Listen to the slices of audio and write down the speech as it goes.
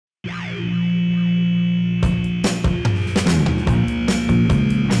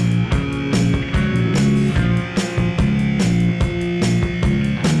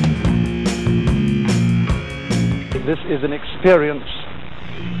experience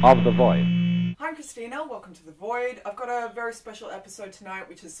of the void. Hi, I'm Christina. Welcome to The Void. I've got a very special episode tonight,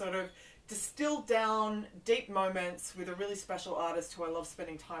 which is sort of distilled down deep moments with a really special artist who I love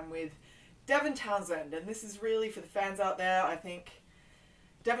spending time with, Devin Townsend. And this is really for the fans out there. I think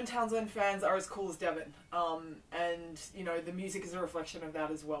Devin Townsend fans are as cool as Devin. And, you know, the music is a reflection of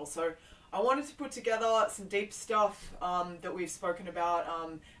that as well. So I wanted to put together some deep stuff that we've spoken about.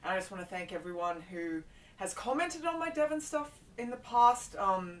 And I just want to thank everyone who has commented on my Devin stuff in the past.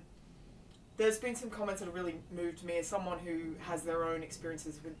 There's been some comments that have really moved me as someone who has their own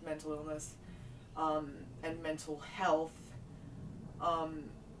experiences with mental illness and mental health.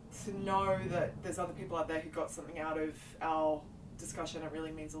 To know that there's other people out there who got something out of our discussion, it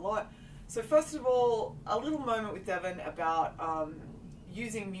really means a lot. So first of all, a little moment with Devin about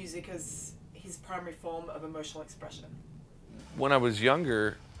using music as his primary form of emotional expression. When I was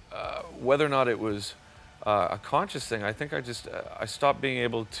younger, whether or not it was a conscious thing, I think I stopped being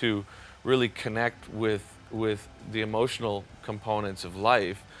able to really connect with the emotional components of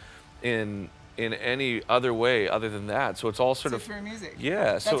life in any other way other than that. So it's all sort of through music.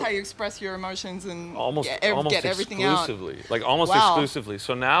 Yeah. That's how you express your emotions and almost get everything exclusively, out. like almost Wow. exclusively.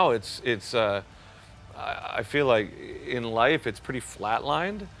 So now it's I feel like in life it's pretty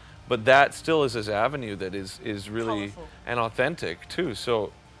flatlined, but that still is this avenue that is really Colorful. and authentic too.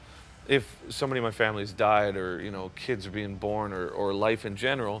 So if somebody in my family's died, or kids are being born, or life in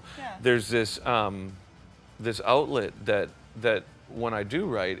general, Yeah. there's this this outlet that when I do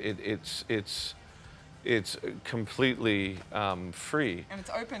write, it's completely free. And it's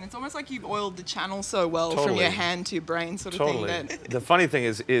open. It's almost like you've oiled the channel so well from Totally. your hand to your brain, sort of Totally. thing. That The funny thing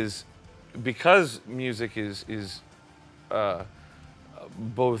is because music is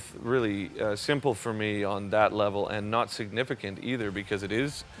both really simple for me on that level, and not significant either because it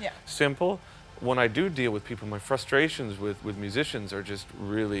is Yeah. simple. When I do deal with people, my frustrations with musicians are just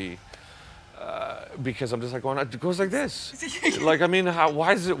really because I'm just like going, it goes like this. Like, I mean,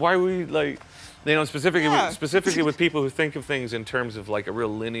 why are we like, specifically Yeah. specifically with people who think of things in terms of like a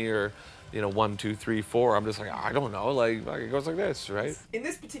real linear, 1, 2, 3, 4. I'm just like, I don't know, like it goes like this, right? In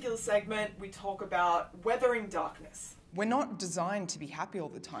this particular segment, we talk about weathering darkness. we're not designed to be happy all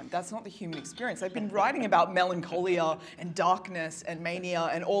the time. That's not the human experience. I've been writing about melancholia and darkness and mania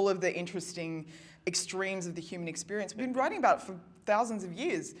and all of the interesting extremes of the human experience. We've been writing about it for thousands of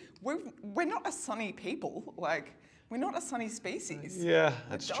years. We're not a sunny people. Like, we're not a sunny species. Yeah,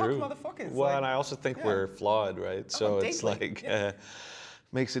 that's dark true. motherfuckers, Well, like, and I also think yeah. we're flawed, right? So it's deeply, like yeah.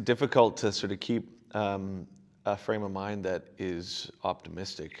 makes it difficult to sort of keep a frame of mind that is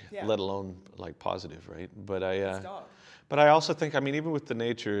optimistic, Yeah. let alone like positive, right? But It's dark. but I also think, I mean, even with the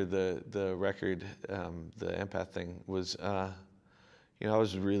nature, the record, the empath thing was, I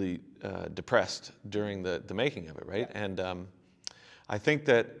was really depressed during the making of it, right? Yeah. And I think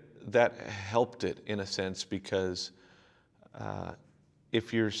that helped it in a sense, because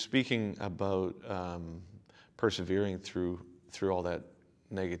if you're speaking about persevering through all that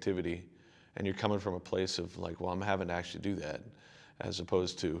negativity, and you're coming from a place of like, well, I'm having to actually do that, as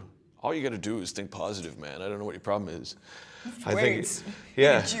opposed to, all you got to do is think positive, man. I don't know what your problem is. I think,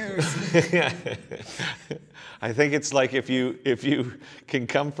 yeah. Yeah. I think it's like if you can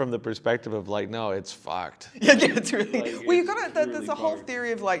come from the perspective of like, no, it's fucked. Yeah, it's really. Like, well, you it's got to. really There's a whole dark.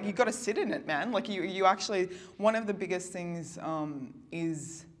 theory of like you got to sit in it, man. Like you actually. One of the biggest things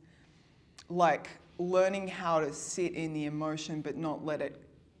is like learning how to sit in the emotion, but not let it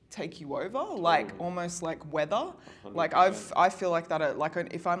take you over. Like almost like weather. Like I feel like that. Like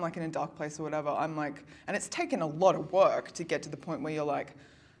if I'm like in a dark place or whatever, I'm like, and it's taken a lot of work to get to the point where you're like,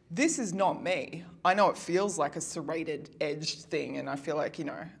 this is not me. I know it feels like a serrated, edged thing, and I feel like,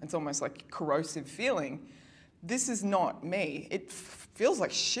 it's almost like corrosive feeling. This is not me. It feels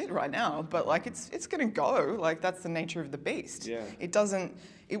like shit right now, but like it's gonna go. Like that's the nature of the beast. Yeah.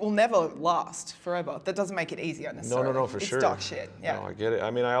 It will never last forever. That doesn't make it easier necessarily. No, for it's sure. It's dark shit. Yeah. No, I get it.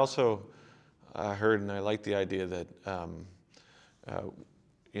 I mean, I also heard, and I like the idea that,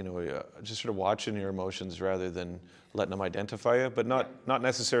 just sort of watching your emotions rather than letting them identify you, but not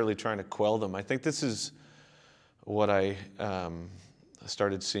necessarily trying to quell them. I think this is what I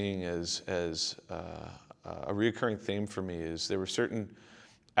started seeing as a recurring theme for me. Is there were certain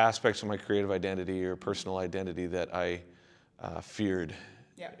aspects of my creative identity or personal identity that I feared.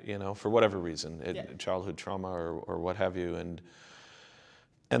 Yeah. For whatever reason, childhood trauma or what have you, and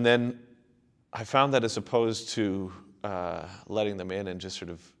then I found that as opposed to letting them in and just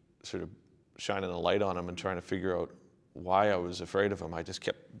sort of shining a light on them and trying to figure out why I was afraid of them, I just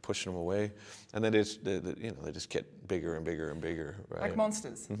kept pushing them away, and then they just get bigger and bigger and bigger, right? Like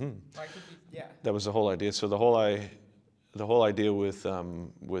monsters. Mm-hmm. Like, yeah. That was the whole idea. So the whole the whole idea with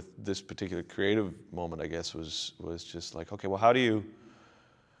this particular creative moment, I guess, was just like, okay, well, how do you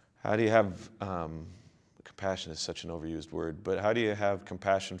have compassion is such an overused word, but how do you have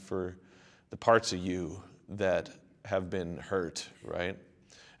compassion for the parts of you that have been hurt, right?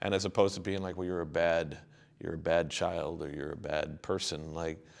 And as opposed to being like, well, you're a bad child or you're a bad person,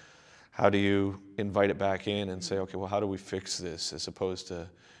 like, how do you invite it back in and say, okay, well, how do we fix this, as opposed to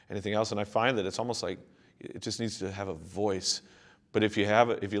anything else? And I find that it's almost like it just needs to have a voice. But if you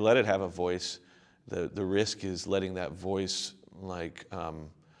let it have a voice, the risk is letting that voice like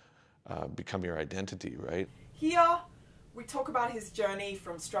become your identity, right? Here, we talk about his journey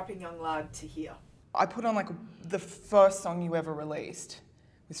from strapping young lad to here. I put on like the first song you ever released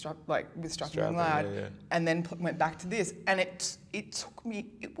with Strapping Young Lad, yeah. and then went back to this, and it took me.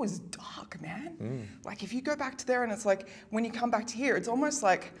 It was dark, man. Like if you go back to there, and it's like when you come back to here, it's almost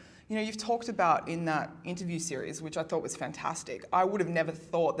like, you know, you've talked about in that interview series, which I thought was fantastic. I would have never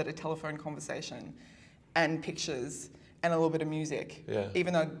thought that a telephone conversation and pictures and a little bit of music,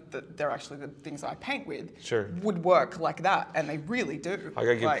 even though they're actually the things I paint with, would work like that, and they really do. I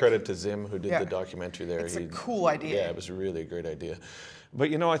gotta give credit to Zim, who did the documentary there. It's a cool idea. Yeah, it was really a great idea. But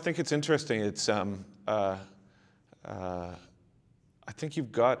you know, I think it's interesting. It's I think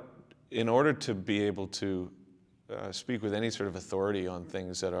you've got, in order to be able to speak with any sort of authority on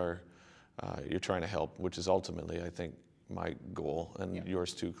things that are you're trying to help, which is ultimately, I think, my goal, and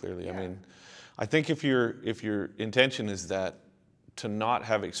yours too, clearly. I mean, I think if your intention is that to not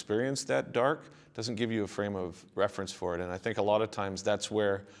have experienced that dark doesn't give you a frame of reference for it, and I think a lot of times that's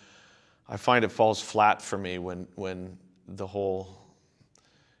where I find it falls flat for me when the whole,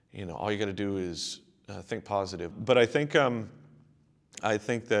 you know, all you got to do is think positive. But I think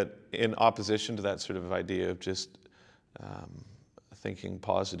that in opposition to that sort of idea of just thinking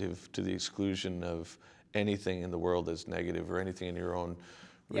positive to the exclusion of anything in the world that's negative or anything in your own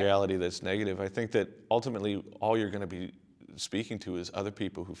reality that's negative, I think that ultimately all you're going to be speaking to is other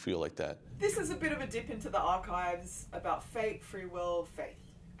people who feel like that. This is a bit of a dip into the archives about fate, free will, faith,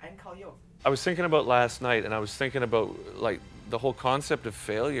 and Carl Jung. I was thinking about last night, and I was thinking about like the whole concept of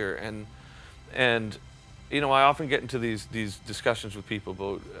failure, and you know, I often get into these discussions with people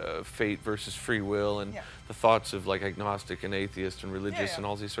about fate versus free will, and the thoughts of like agnostic and atheist and religious and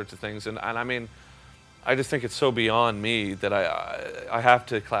all these sorts of things, and I mean, I just think it's so beyond me that I have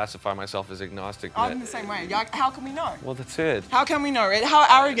to classify myself as agnostic. I'm the same way. How can we know? Well, that's it. How can we know? How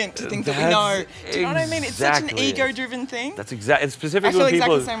arrogant to think that we know. Do you know what I mean? It's such an ego-driven thing. That's exactly. It's specifically I feel when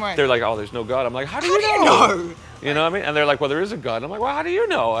people, exactly the same way. they're like, oh, there's no God. I'm like, how do you know? You know what I mean? And they're like, well, there is a God. I'm like, well, how do you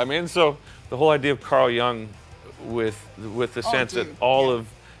know? I mean, so the whole idea of Carl Jung with the sense that all of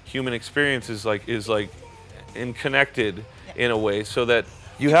human experience is like connected in a way, so that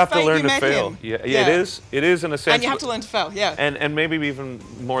you have to learn to fail. It is in a sense. And you have to learn to fail, And maybe even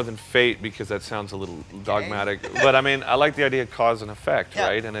more than fate, because that sounds a little dogmatic. But I mean, I like the idea of cause and effect,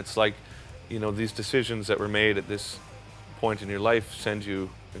 right? And it's like, you know, these decisions that were made at this point in your life send you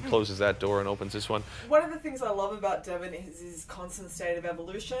and closes that door and opens this one. One of the things I love about Devin is his constant state of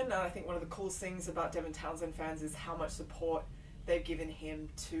evolution, and I think one of the coolest things about Devin Townsend fans is how much support they've given him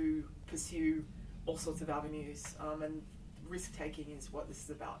to pursue all sorts of avenues, and risk-taking is what this is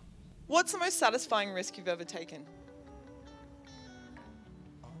about. What's the most satisfying risk you've ever taken?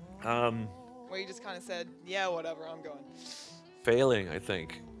 Where you just kind of said, yeah, whatever, I'm going. Failing, I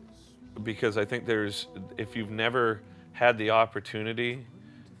think. Because I think if you've never had the opportunity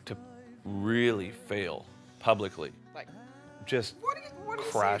to really fail publicly, like, just what do you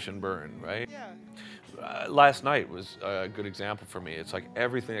crash and burn, right? Yeah. Last night was a good example for me. It's like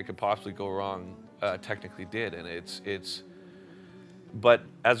everything that could possibly go wrong technically did, and but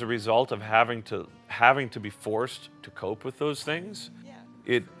as a result of having to be forced to cope with those things,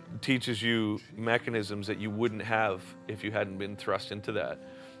 it teaches you mechanisms that you wouldn't have if you hadn't been thrust into that.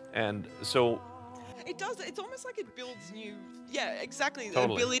 And so it does. It's almost like it builds new, exactly, the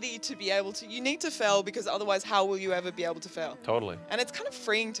ability to be able to, you need to fail, because otherwise how will you ever be able to fail? Totally. And it's kind of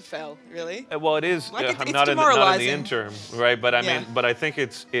freeing to fail, really. Well, it is, like it's not in the interim, right? But I mean, but I think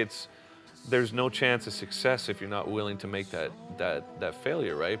there's no chance of success if you're not willing to make that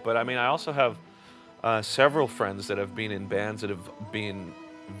failure, right? But I mean, I also have several friends that have been in bands that have been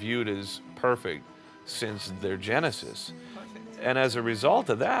viewed as perfect since their genesis. And as a result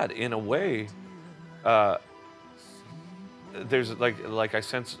of that, in a way, there's like I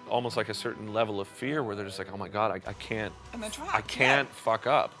sense almost like a certain level of fear where they're just like, oh my God, I can't fuck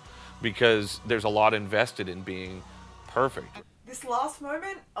up, because there's a lot invested in being perfect. This last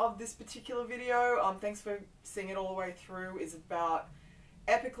moment of this particular video, thanks for seeing it all the way through, is about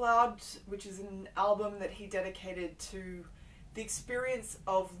Epic Loud, which is an album that he dedicated to the experience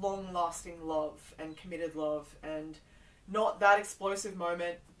of long-lasting love and committed love, and not that explosive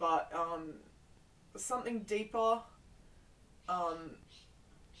moment, but something deeper that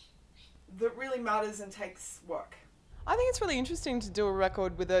really matters and takes work. I think it's really interesting to do a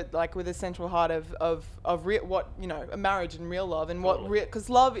record with a central heart of what, you know, a marriage and real love, and what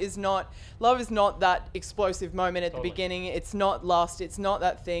because love is not that explosive moment at the beginning. It's not lust. It's not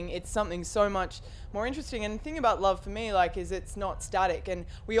that thing. It's something so much more interesting. And the thing about love for me, like, is it's not static, and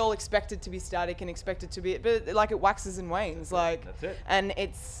we all expect it to be static and expect it to be, but like it waxes and wanes. Like, that's it. And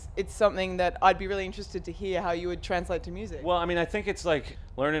it's something that I'd be really interested to hear how you would translate to music. Well, I mean, I think it's like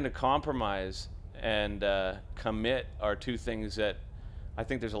learning to compromise and commit are two things that I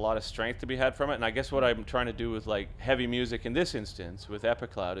think there's a lot of strength to be had from it. And I guess what I'm trying to do with like heavy music in this instance with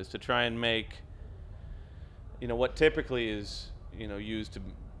Epic Cloud is to try and make, you know, what typically is, you know, used to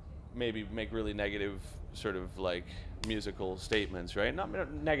maybe make really negative sort of like musical statements, right?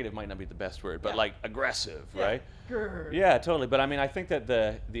 Not negative might not be the best word, but like aggressive, right? Yeah, totally. But I mean, I think that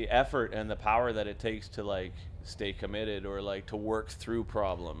the effort and the power that it takes to like stay committed or like to work through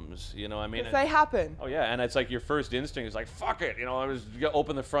problems, you know what I mean? If they happen. Oh yeah, and it's like your first instinct is like, fuck it, you know, I was gonna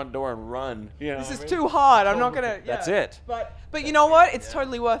open the front door and run, you know. This is too hard. I'm not gonna. That's it. But you know what? It's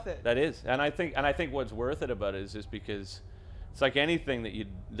totally worth it. That is, and I think what's worth it about it is just because it's like anything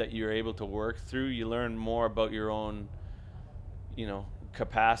that you're able to work through, you learn more about your own, you know,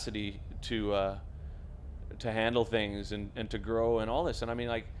 capacity to handle things and to grow and all this. And I mean,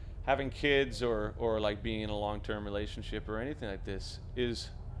 like, having kids or like being in a long-term relationship or anything like this is,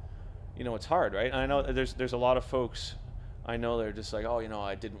 you know, it's hard, right? And I know there's a lot of folks I know they're just like, oh, you know,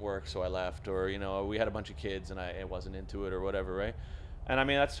 I didn't work so I left, or, you know, we had a bunch of kids and I wasn't into it or whatever, right? And I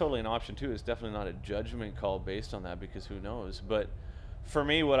mean, that's totally an option too. It's definitely not a judgment call based on that, because who knows. But for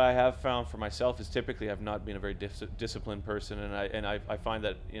me, what I have found for myself is typically I've not been a very disciplined person, and I find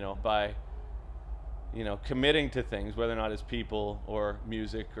that, you know, by, you know, committing to things, whether or not it's people or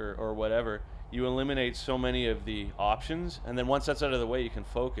music or whatever, you eliminate so many of the options, and then once that's out of the way, you can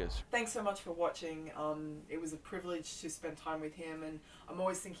focus. Thanks so much for watching. It was a privilege to spend time with him, and I'm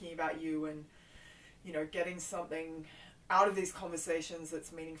always thinking about you and, you know, getting something out of these conversations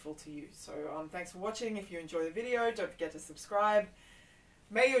that's meaningful to you. So thanks for watching. If you enjoy the video, don't forget to subscribe.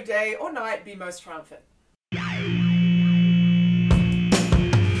 May your day or night be most triumphant.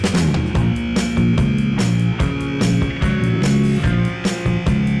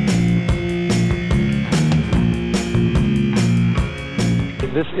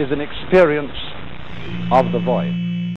 This is an experience of the void.